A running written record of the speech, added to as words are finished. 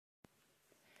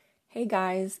Hey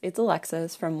guys, it's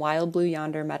Alexis from Wild Blue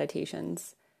Yonder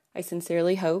Meditations. I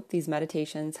sincerely hope these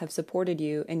meditations have supported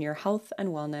you in your health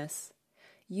and wellness.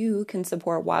 You can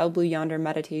support Wild Blue Yonder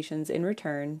Meditations in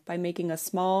return by making a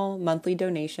small monthly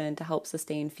donation to help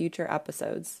sustain future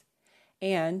episodes.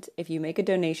 And if you make a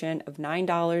donation of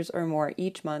 $9 or more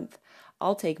each month,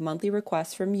 I'll take monthly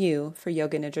requests from you for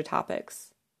Yoga Nidra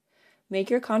topics. Make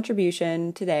your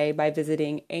contribution today by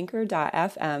visiting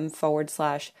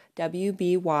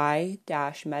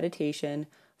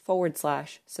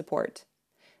anchor.fm/WBY-meditation/support.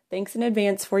 Thanks in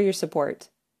advance for your support.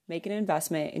 Make an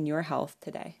investment in your health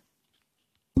today.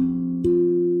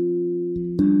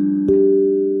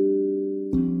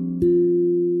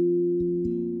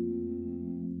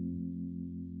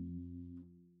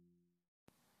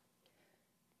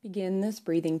 Begin this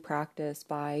breathing practice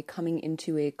by coming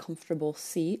into a comfortable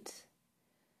seat,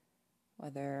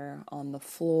 whether on the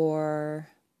floor,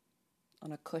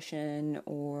 on a cushion,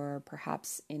 or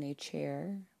perhaps in a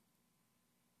chair.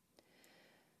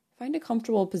 Find a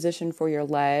comfortable position for your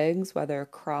legs, whether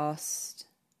crossed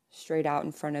straight out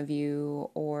in front of you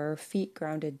or feet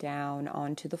grounded down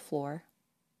onto the floor.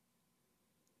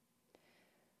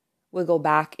 Wiggle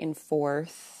back and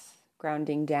forth,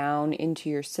 grounding down into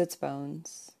your sits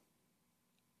bones.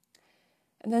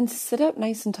 And then sit up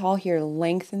nice and tall here,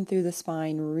 lengthen through the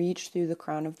spine, reach through the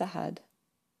crown of the head.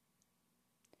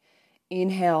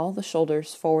 Inhale the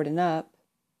shoulders forward and up,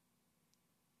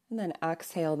 and then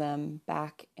exhale them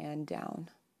back and down.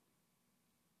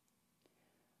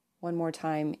 One more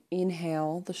time,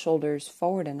 inhale the shoulders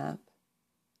forward and up,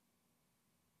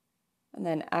 and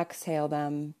then exhale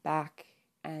them back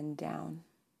and down.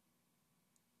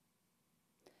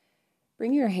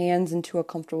 Bring your hands into a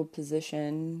comfortable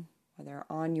position, whether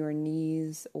on your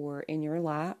knees or in your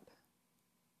lap.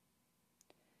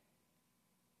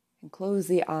 And close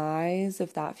the eyes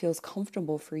if that feels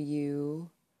comfortable for you,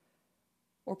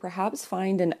 or perhaps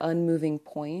find an unmoving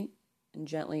point and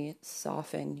gently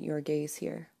soften your gaze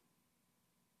here.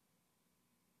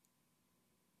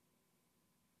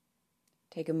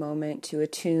 Take a moment to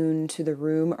attune to the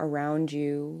room around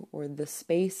you or the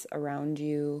space around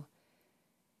you,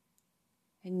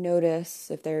 and notice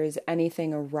if there is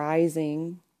anything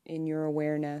arising in your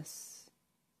awareness.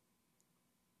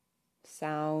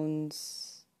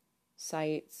 Sounds,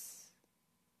 sights,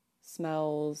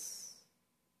 smells,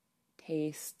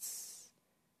 tastes,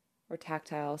 or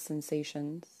tactile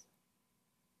sensations.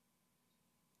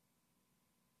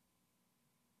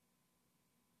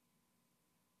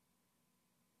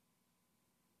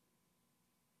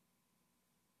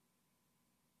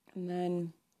 And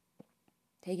then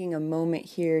taking a moment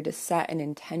here to set an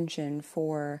intention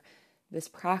for this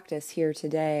practice here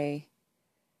today,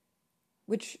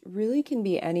 which really can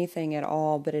be anything at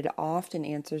all, but it often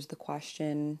answers the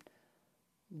question,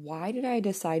 why did I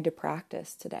decide to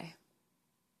practice today?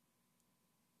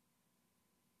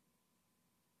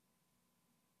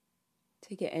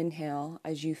 Take an inhale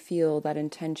as you feel that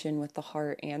intention with the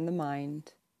heart and the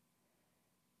mind.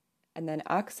 And then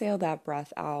exhale that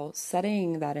breath out,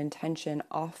 setting that intention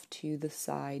off to the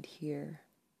side here.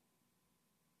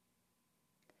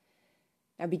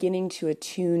 Now beginning to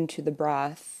attune to the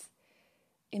breath,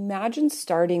 imagine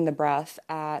starting the breath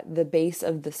at the base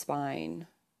of the spine,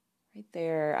 right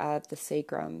there at the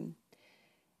sacrum.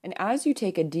 And as you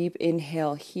take a deep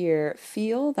inhale here,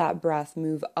 feel that breath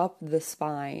move up the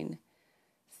spine,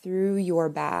 through your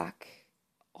back,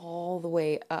 all the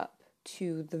way up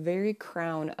to the very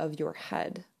crown of your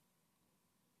head.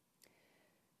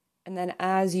 And then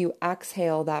as you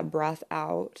exhale that breath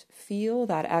out, feel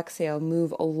that exhale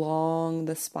move along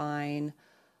the spine,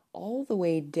 all the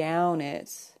way down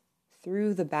it,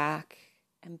 through the back,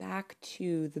 and back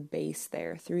to the base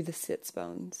there, through the sits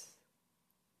bones.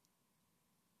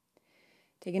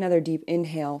 Take another deep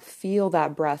inhale, feel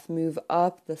that breath move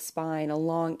up the spine,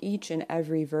 along each and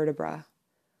every vertebra,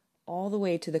 all the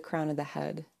way to the crown of the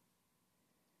head.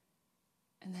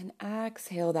 And then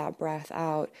exhale that breath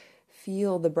out.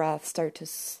 Feel the breath start to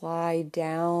slide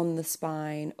down the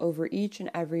spine, over each and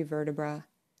every vertebra,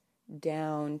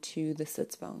 down to the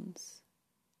sits bones.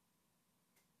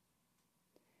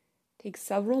 Take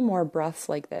several more breaths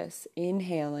like this,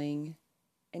 inhaling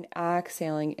and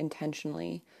exhaling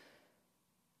intentionally,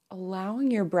 allowing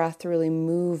your breath to really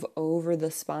move over the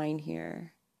spine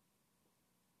here.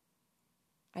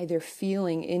 Either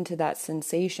feeling into that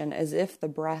sensation as if the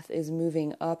breath is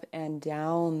moving up and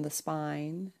down the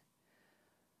spine,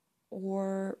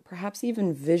 or perhaps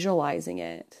even visualizing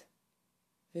it,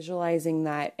 visualizing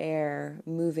that air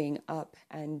moving up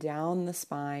and down the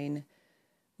spine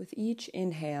with each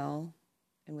inhale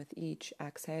and with each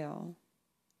exhale.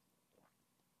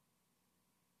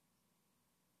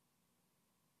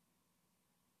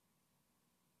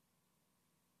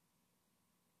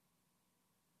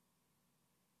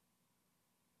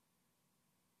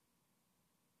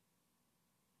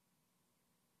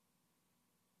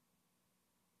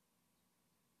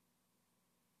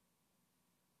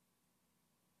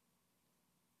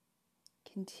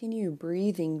 Continue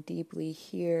breathing deeply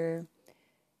here.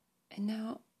 And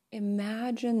now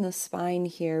imagine the spine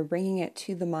here, bringing it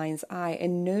to the mind's eye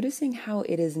and noticing how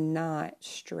it is not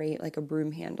straight like a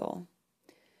broom handle.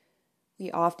 We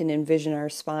often envision our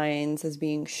spines as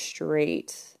being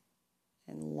straight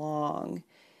and long,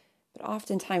 but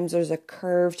oftentimes there's a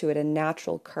curve to it, a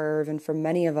natural curve, and for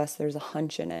many of us there's a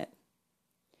hunch in it.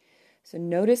 So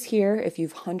notice here if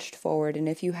you've hunched forward, and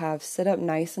if you have, sit up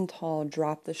nice and tall,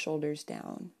 drop the shoulders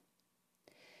down.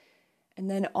 And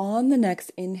then on the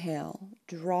next inhale,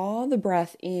 draw the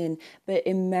breath in, but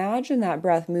imagine that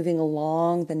breath moving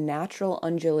along the natural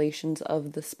undulations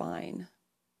of the spine.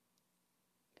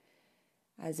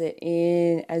 As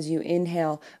you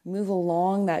inhale, move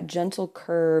along that gentle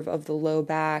curve of the low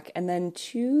back and then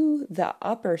to the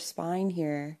upper spine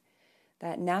here,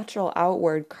 that natural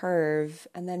outward curve,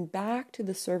 and then back to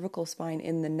the cervical spine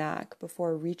in the neck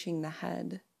before reaching the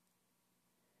head.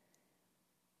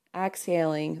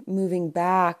 Exhaling, moving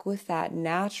back with that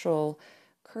natural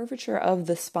curvature of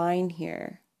the spine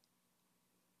here.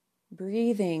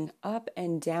 Breathing up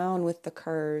and down with the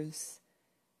curves.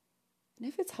 And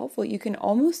if it's helpful, you can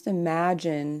almost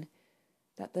imagine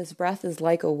that this breath is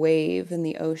like a wave in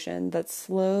the ocean that's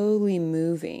slowly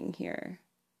moving here.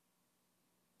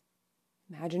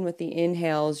 Imagine with the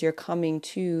inhales, you're coming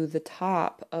to the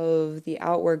top of the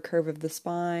outward curve of the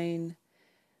spine,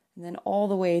 and then all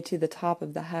the way to the top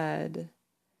of the head.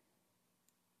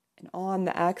 And on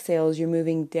the exhales, you're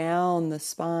moving down the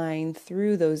spine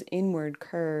through those inward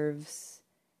curves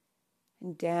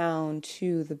and down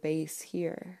to the base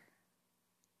here.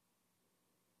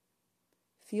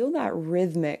 Feel that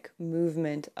rhythmic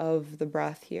movement of the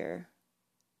breath here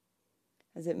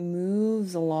as it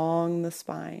moves along the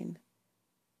spine.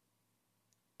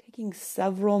 Taking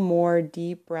several more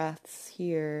deep breaths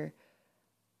here,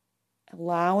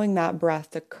 allowing that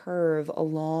breath to curve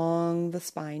along the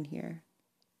spine here.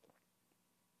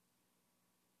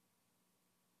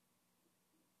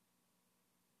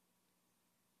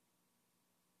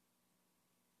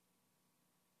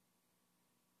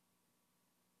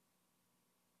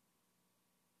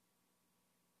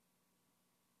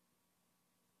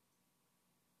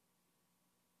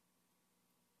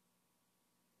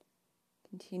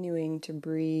 Continuing to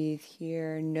breathe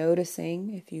here,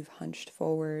 noticing if you've hunched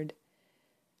forward.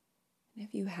 And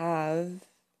if you have,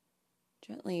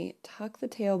 gently tuck the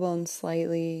tailbone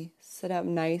slightly, sit up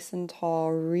nice and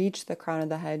tall, reach the crown of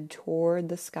the head toward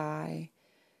the sky,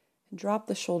 and drop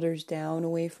the shoulders down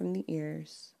away from the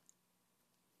ears.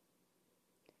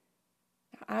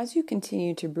 Now, as you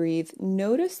continue to breathe,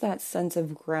 notice that sense of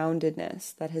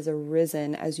groundedness that has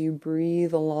arisen as you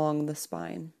breathe along the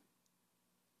spine.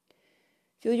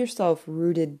 Feel yourself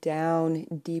rooted down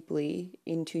deeply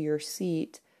into your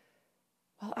seat,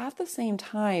 while at the same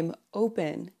time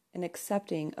open and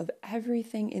accepting of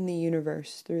everything in the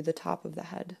universe through the top of the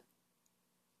head.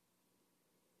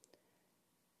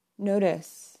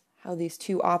 Notice how these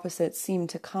two opposites seem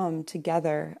to come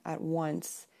together at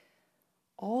once,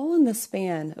 all in the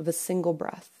span of a single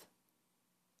breath.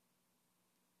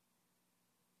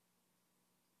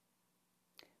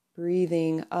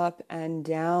 Breathing up and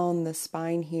down the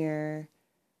spine here,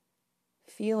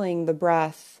 feeling the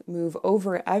breath move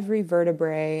over every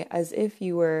vertebrae as if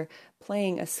you were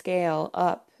playing a scale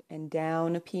up and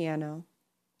down a piano,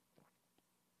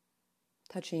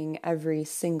 touching every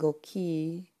single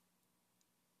key,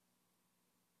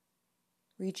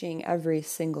 reaching every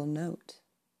single note.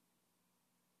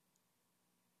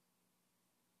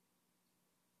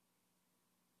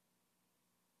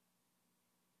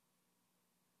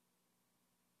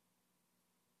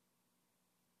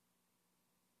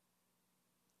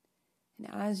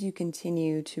 And as you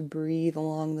continue to breathe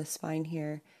along the spine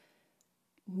here,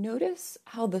 notice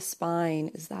how the spine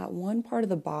is that one part of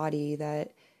the body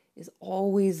that is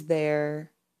always there.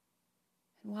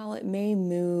 And while it may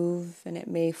move and it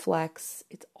may flex,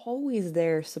 it's always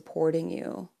there supporting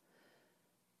you,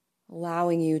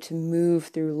 allowing you to move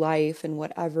through life in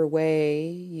whatever way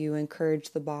you encourage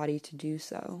the body to do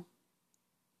so.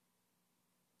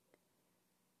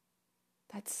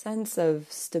 That sense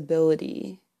of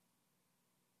stability,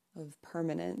 of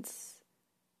permanence,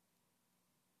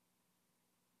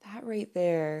 that right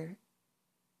there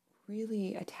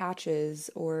really attaches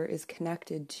or is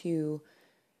connected to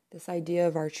this idea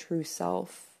of our true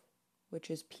self, which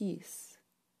is peace.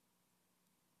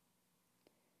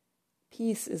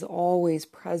 Peace is always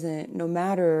present no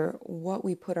matter what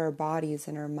we put our bodies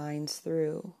and our minds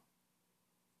through.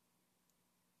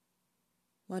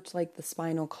 Much like the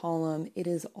spinal column, it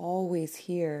is always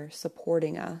here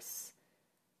supporting us.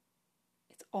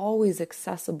 It's always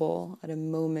accessible at a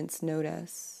moment's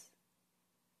notice.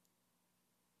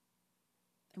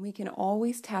 And we can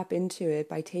always tap into it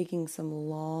by taking some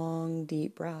long,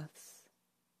 deep breaths.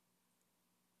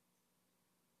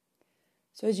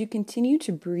 So as you continue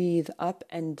to breathe up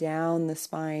and down the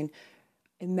spine,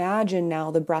 imagine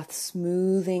now the breath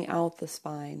smoothing out the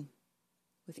spine.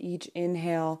 With each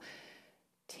inhale,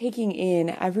 taking in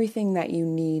everything that you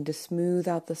need to smooth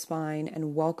out the spine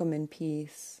and welcome in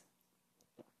peace.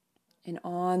 And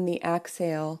on the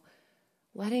exhale,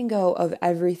 letting go of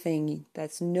everything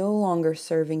that's no longer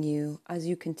serving you as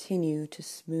you continue to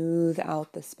smooth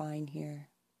out the spine here.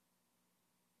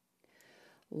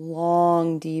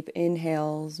 Long, deep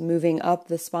inhales, moving up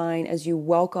the spine as you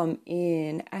welcome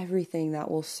in everything that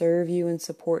will serve you and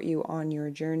support you on your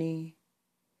journey.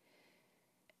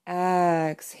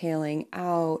 Exhaling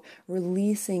out,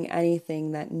 releasing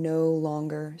anything that no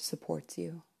longer supports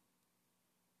you.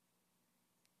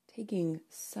 Taking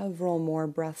several more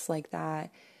breaths like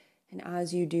that, and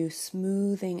as you do,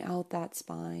 smoothing out that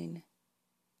spine.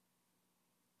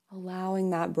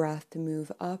 Allowing that breath to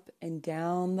move up and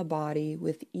down the body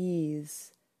with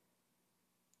ease.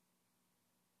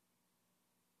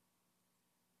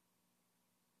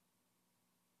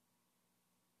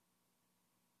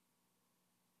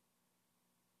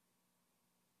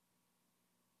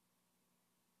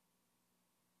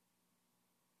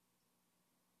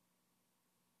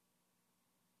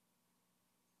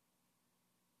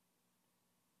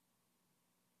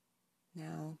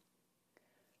 Now,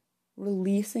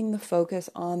 releasing the focus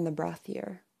on the breath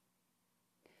here.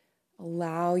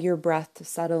 Allow your breath to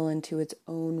settle into its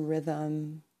own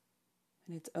rhythm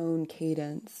and its own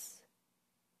cadence.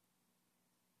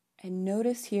 And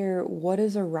notice here what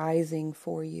is arising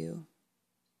for you.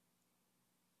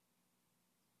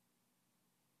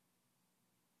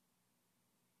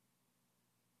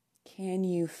 Can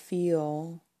you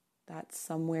feel that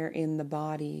somewhere in the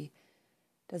body?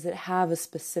 Does it have a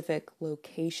specific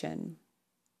location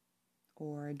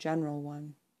or a general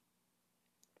one?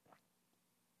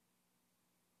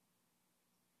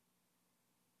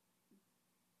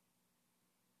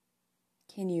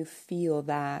 Can you feel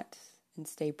that and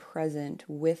stay present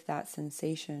with that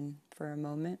sensation for a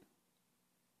moment?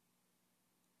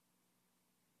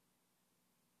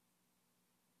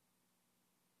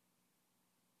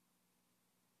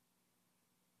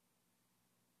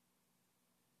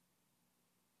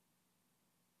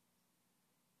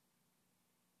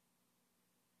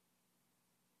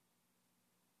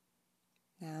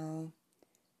 Now,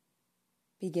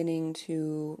 beginning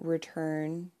to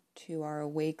return to our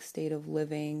awake state of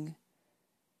living.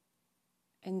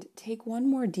 And take one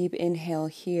more deep inhale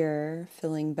here,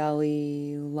 filling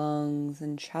belly, lungs,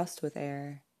 and chest with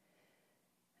air.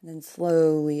 And then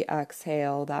slowly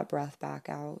exhale that breath back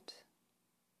out.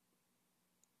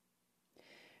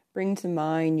 Bring to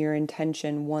mind your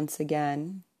intention once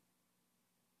again,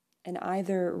 and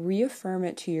either reaffirm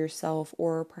it to yourself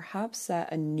or perhaps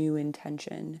set a new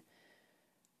intention,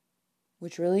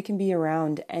 which really can be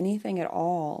around anything at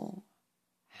all,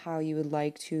 how you would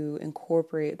like to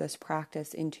incorporate this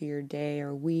practice into your day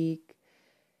or week,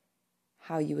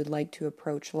 how you would like to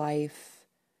approach life.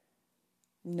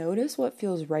 Notice what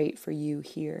feels right for you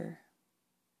here.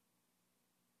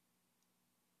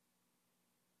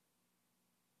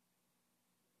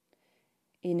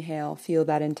 Inhale, feel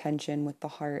that intention with the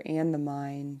heart and the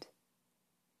mind.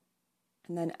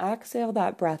 And then exhale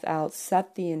that breath out,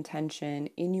 set the intention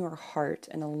in your heart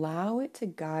and allow it to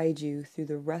guide you through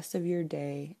the rest of your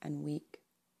day and week.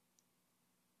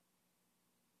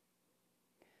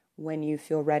 When you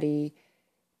feel ready,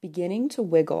 beginning to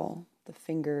wiggle the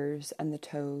fingers and the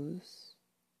toes.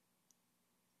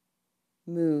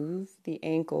 Move the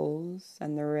ankles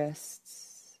and the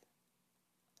wrists,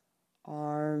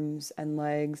 arms and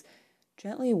legs,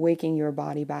 gently waking your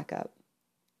body back up.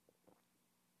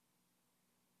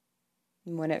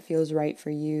 And when it feels right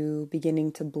for you,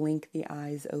 beginning to blink the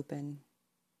eyes open.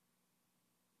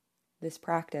 This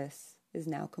practice is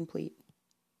now complete.